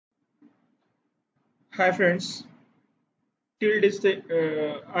Hi friends, till this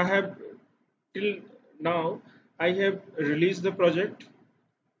I have till now I have released the project.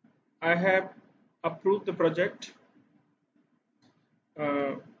 I have approved the project.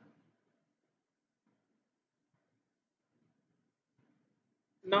 Uh,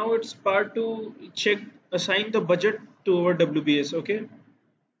 Now it's part to check assign the budget to our WBS. Okay,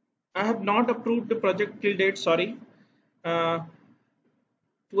 I have not approved the project till date. Sorry. Uh,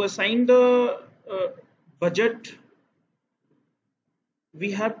 to assign the budget,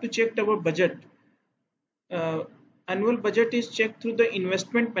 we have to check our budget. Uh, Annual budget is checked through the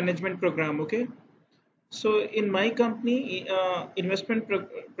investment management program. Okay. So in my company,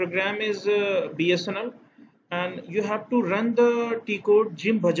 program is BSNL, and you have to run the T code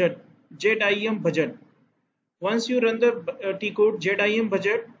GIM budget, ZIM budget. Once you run the T code ZIM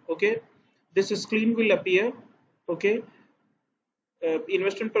budget, okay, this screen will appear. Okay,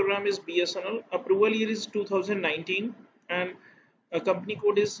 investment program is BSNL. Approval year is 2019, and company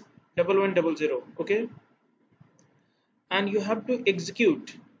code is 1100. Okay, and you have to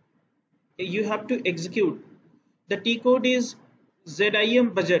execute. The T code is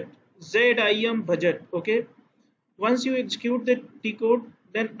ZIM budget. ZIM budget. Okay. Once you execute the T code,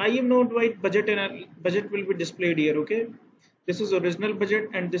 then IM node wide budget and budget will be displayed here. Okay. This is original budget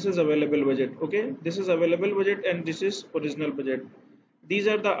and this is available budget. Okay. This is available budget and this is original budget. These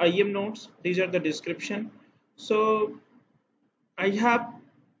are the IM nodes. These are the description. So I have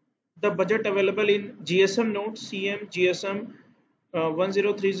the budget available in GSM node CM GSM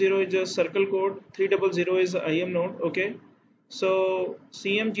 1030 is a circle code, 300 is IM node. Okay, so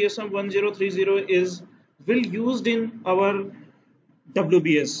CM GSM 1030 is will used in our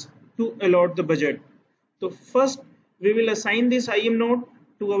WBS to allot the budget. So first we will assign this IM node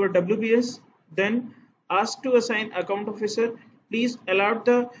to our WBS, then ask to assign account officer, please allot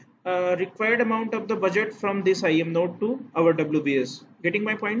the required amount of the budget from this IM node to our WBS. Getting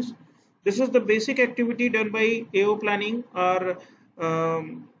my points? This is the basic activity done by AO planning or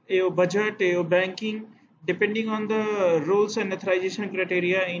AO budget, AO banking, depending on the roles and authorization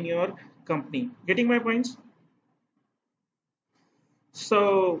criteria in your company. Getting my points?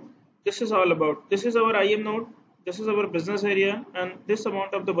 So this is all about. This is our IM node. This is our business area, and this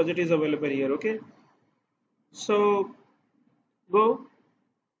amount of the budget is available here. Okay. So go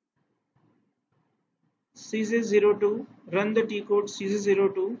CZ02, run the T code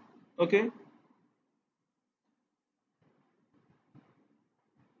CZ02. Okay.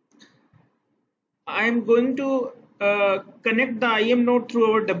 I am going to connect the IM node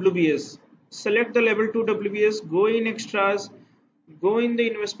through our WBS. Select the level 2 WBS, go in extras, go in the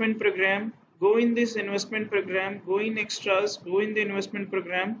investment program, go in this investment program, go in extras, go in the investment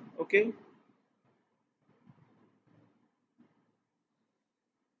program. Okay.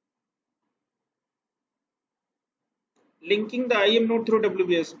 Linking the IM node through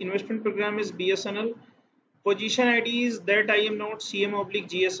WBS. Investment program is BSNL. Position ID is that IM node CM oblique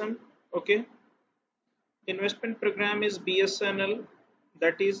GSM. Okay. Investment program is BSNL.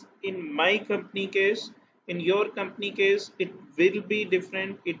 That is in my company case. In your company case, it will be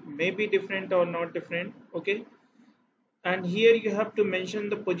different. It may be different or not different. Okay. And here you have to mention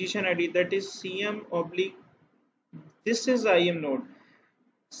the position ID, that is CM oblique. This is IM node.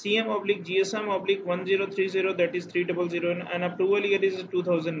 CM oblique GSM oblique 1030, that is 300, and approval year is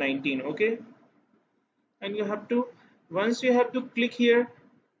 2019. Okay. And you have to, once you have to click here,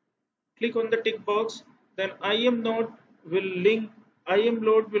 click on the tick box, then IM node will link, IM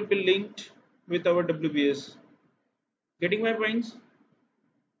load will be linked with our WBS. Getting my points?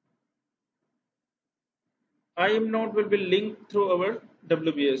 IM node will be linked through our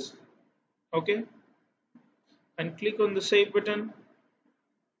WBS. Okay. And click on the save button.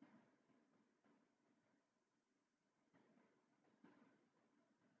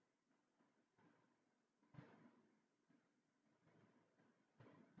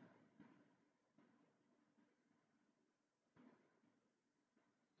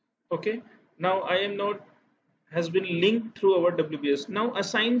 Okay. Now IM node has been linked through our WBS. Now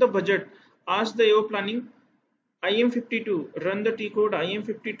assign the budget. Ask the AO planning IM52. Run the T code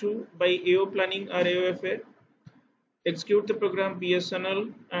IM52 by AO planning or AOFA. Execute the program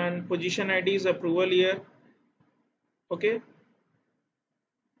BSNL and position ID is approval year. Okay.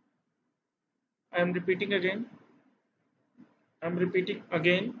 I am repeating again. I'm repeating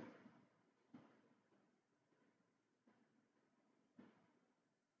again.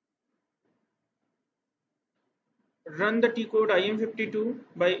 Run the T code IM52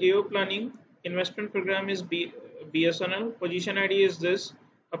 by AO planning. Investment program is BSNL. Position ID is this.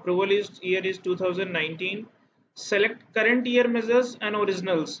 Approval is year is 2019. Select current year measures and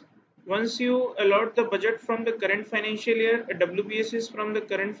originals. Once you allot the budget from the current financial year, WBS is from the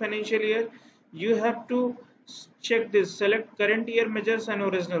current financial year, you have to check this, select current year measures and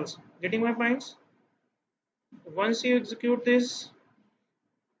originals. Getting my points? Once you execute this,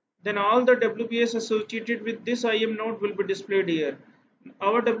 then all the WBS associated with this IM node will be displayed here.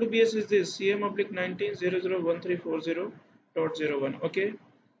 Our WBS is this CM/19001340.01. Okay,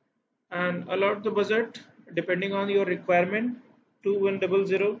 and allot the budget depending on your requirement.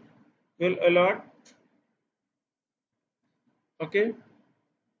 2100 will allot. Okay,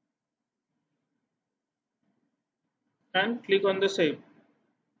 and click on the save.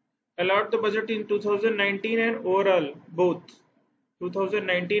 Allot the budget in 2019 and overall both.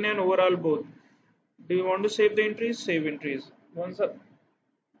 2019 and overall both. Do you want to save the entries? Save entries. Once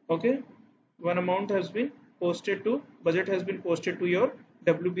okay, one amount has been posted to budget has been posted to your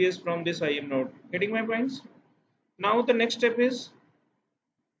WBS from this IM node. Getting my points? Now the next step is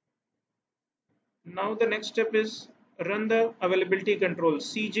run the availability control.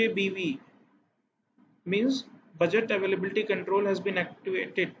 CJBV means budget availability control has been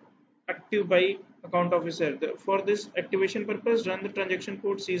active by account officer. For this activation purpose, run the transaction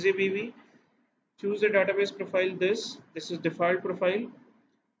code CJBV. Choose the database profile. This is default profile.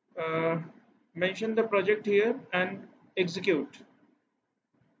 Mention the project here and execute.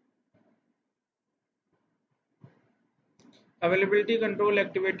 Availability control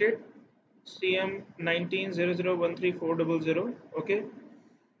activated. CM1900134000. Okay.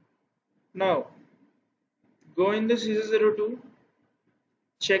 Now go in the CC02.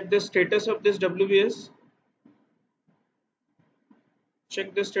 Check the status of this WBS.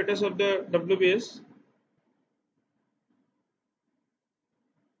 Check the status of the WBS.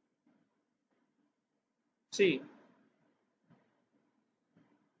 See,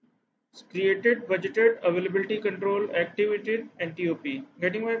 it's created, budgeted, availability control, activated, and TOP.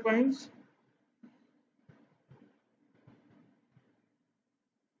 Getting my points?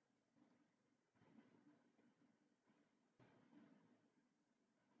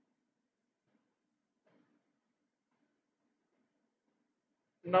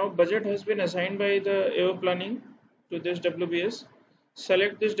 Now budget has been assigned by the AO planning to this WBS.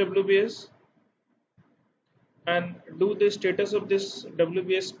 Select this WBS and do the status of this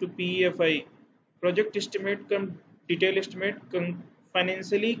WBS to PEFI. Project estimate detail estimate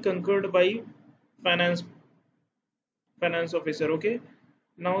financially concurred by finance officer. Okay.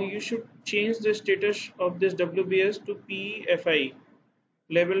 Now you should change the status of this WBS to PEFI.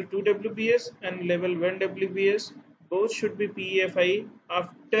 Level 2 WBS and level 1 WBS both should be PEFI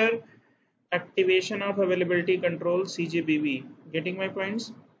after activation of availability control CJBV. Getting my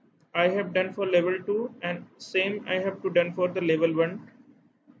points? I have done for level 2 and same I have to done for the level 1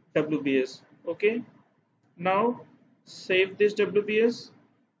 WBS. Okay. Now save this WBS.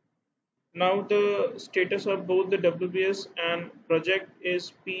 Now the status of both the WBS and project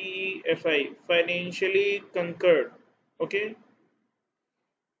is PEFI, financially concurred. Okay.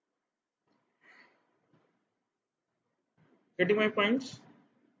 Getting my points?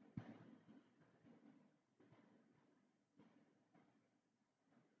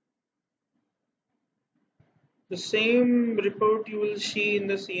 The same report you will see in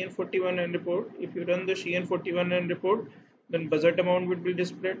the CN41N report. If you run the CN41N report, then budget amount will be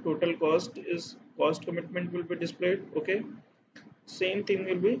displayed, total cost commitment will be displayed. Okay, same thing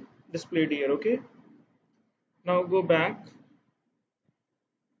will be displayed here. Okay, now go back.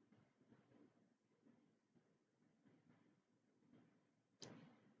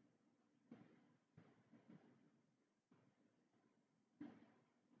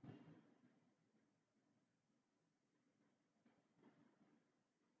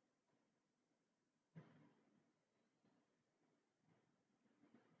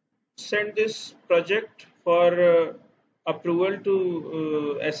 Send this project for approval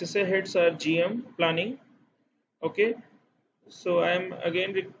to SSA heads or GM planning. Okay, so I am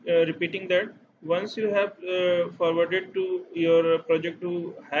again repeating that once you have forwarded to your project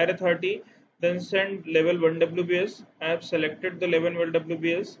to higher authority, then send level 1 WBS. I have selected the level 1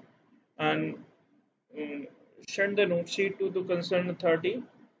 WBS and send the note sheet to the concerned authority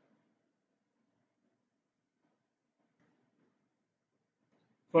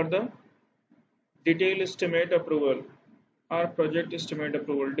for the detail estimate approval or project estimate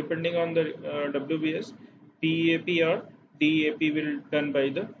approval. Depending on the WBS, PEAP or DEAP will done by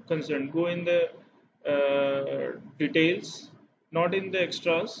the concerned. Go in the details, not in the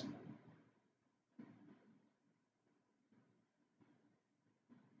extras.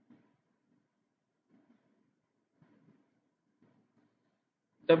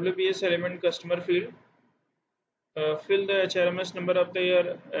 WBS element customer field. Fill the HRMS number of the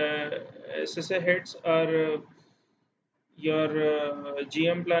your SSA heads or your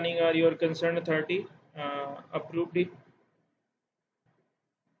GM planning or your concerned authority approved it.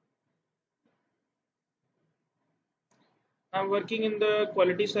 I'm working in the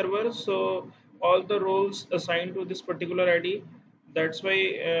quality server, so all the roles assigned to this particular ID. That's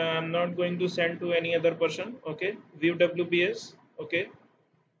why I'm not going to send to any other person. Okay, view WBS. Okay,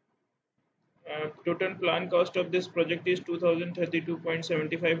 total plan cost of this project is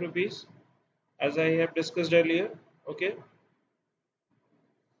 2032.75 rupees, as I have discussed earlier. Okay,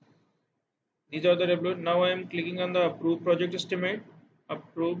 these are the W. Now I am clicking on the approve project estimate.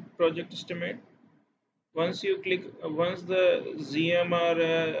 Approve project estimate. Once you click, once the ZM or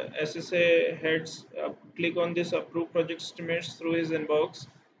SSA heads click on this approve project estimates through his inbox,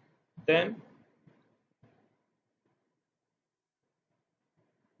 then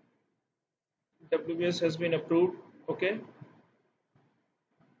WBS has been approved. Okay,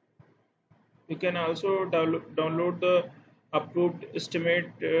 you can also download the approved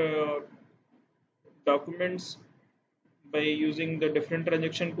estimate documents by using the different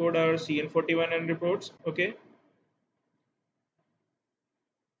transaction code or CN41 and reports. Okay,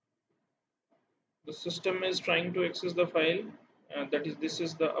 the system is trying to access the file, that is, this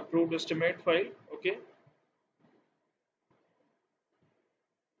is the approved estimate file. Okay,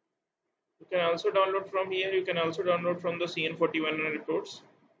 you can also download from here. You can also download from the CN41 and reports.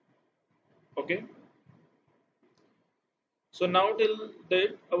 Okay, so now till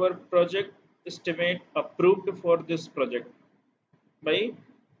date our project estimate approved for this project by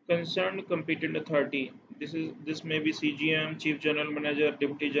concerned competent authority. This may be CGM, chief general manager,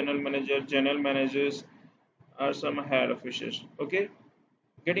 deputy general manager, general managers, or some higher officials. Okay,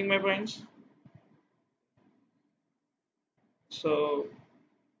 getting my points? So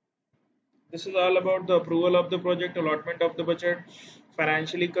this is all about the approval of the project, allotment of the budget,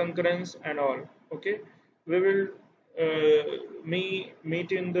 financially concurrence, and all. Okay, we will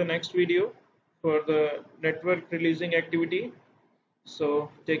meet in the next video for the network releasing activity.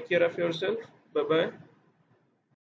 So take care of yourself. Bye bye.